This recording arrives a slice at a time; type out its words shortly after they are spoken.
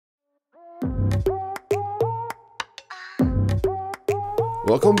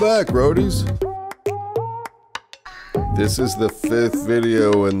Welcome back, roadies. This is the 5th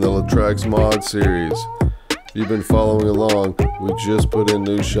video in the Latrax Mod Series. If you've been following along, we just put in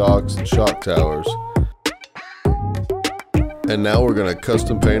new shocks and shock towers. And now we're gonna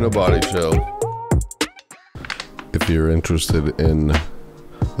custom paint a body shell. If you're interested in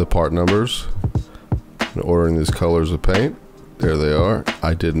the part numbers and ordering these colors of paint, there they are.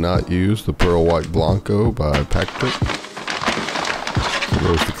 I did not use the Pearl White Blanco by Patrick.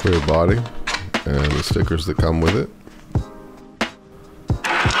 There's the clear body and the stickers that come with it.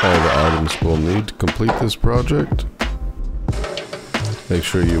 All the items we'll need to complete this project. Make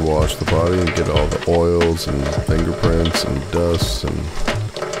sure you wash the body and get all the oils and fingerprints and dust and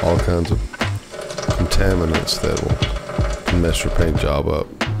all kinds of contaminants that will mess your paint job up.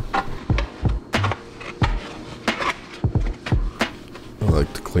 I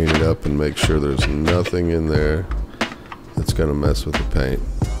like to clean it up and make sure there's nothing in there that's going to mess with the paint.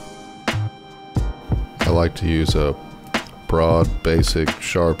 I like to use a broad basic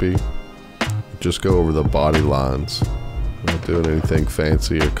Sharpie. Just go over the body lines. I'm not doing anything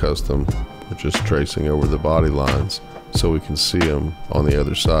fancy or custom. We're just tracing over the body lines so we can see them on the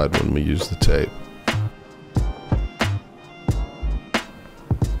other side when we use the tape.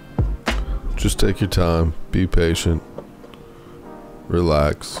 Just take your time, be patient,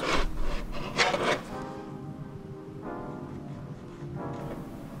 relax.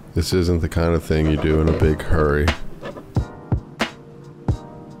 This isn't the kind of thing you do in a big hurry.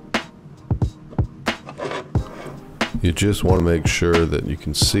 You just want to make sure that you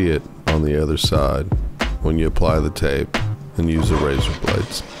can see it on the other side when you apply the tape and use the razor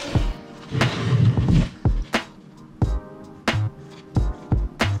blades.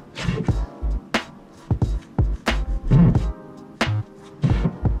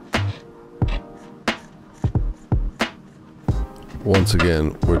 Once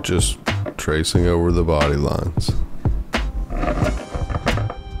again, we're just tracing over the body lines.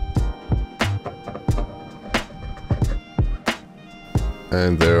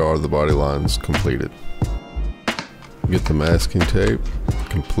 And there are the body lines completed. Get the masking tape,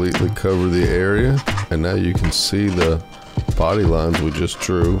 completely cover the area, and now you can see the body lines we just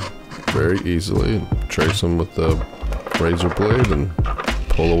drew very easily, and trace them with the razor blade and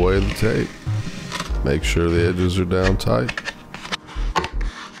pull away the tape. Make sure the edges are down tight.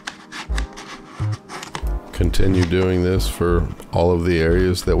 Continue doing this for all of the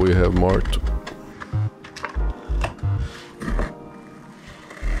areas that we have marked.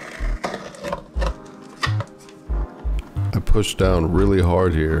 I pushed down really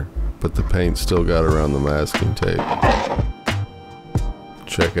hard here, but the paint still got around the masking tape.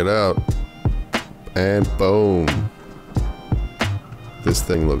 Check it out. And boom. This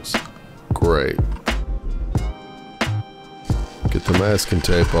thing looks great. Get the masking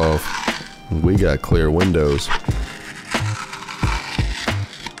tape off. We got clear windows.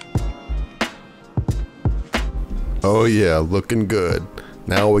 Oh yeah, looking good.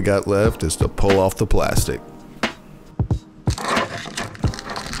 Now all we got left is to pull off the plastic.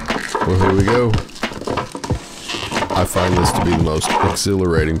 Well, here we go. I find this to be the most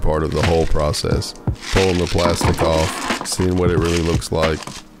exhilarating part of the whole process. Pulling the plastic off, seeing what it really looks like.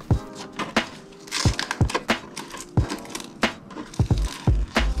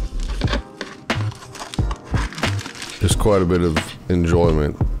 There's quite a bit of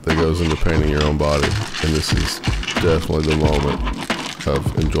enjoyment that goes into painting your own body, and this is definitely the moment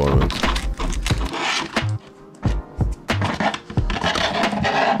of enjoyment.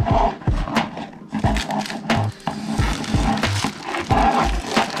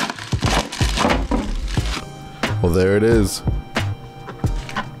 Well, there it is.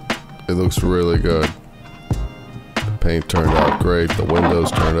 It looks really good. The paint turned out great, the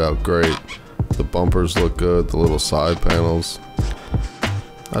windows turned out great. The bumpers look good, the little side panels.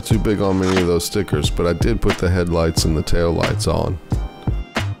 Not too big on many of those stickers, but I did put the headlights and the tail lights on.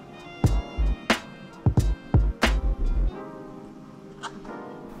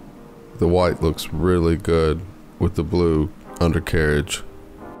 The white looks really good with the blue undercarriage.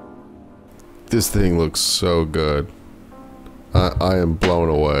 This thing looks so good. I am blown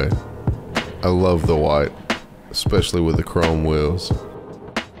away. I love the white, especially with the chrome wheels.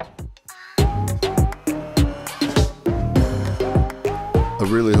 I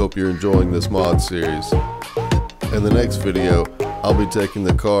really hope you're enjoying this mod series. In the next video, I'll be taking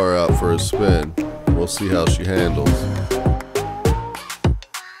the car out for a spin. We'll see how she handles.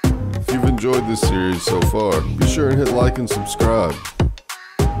 If you've enjoyed this series so far, be sure and hit like and subscribe.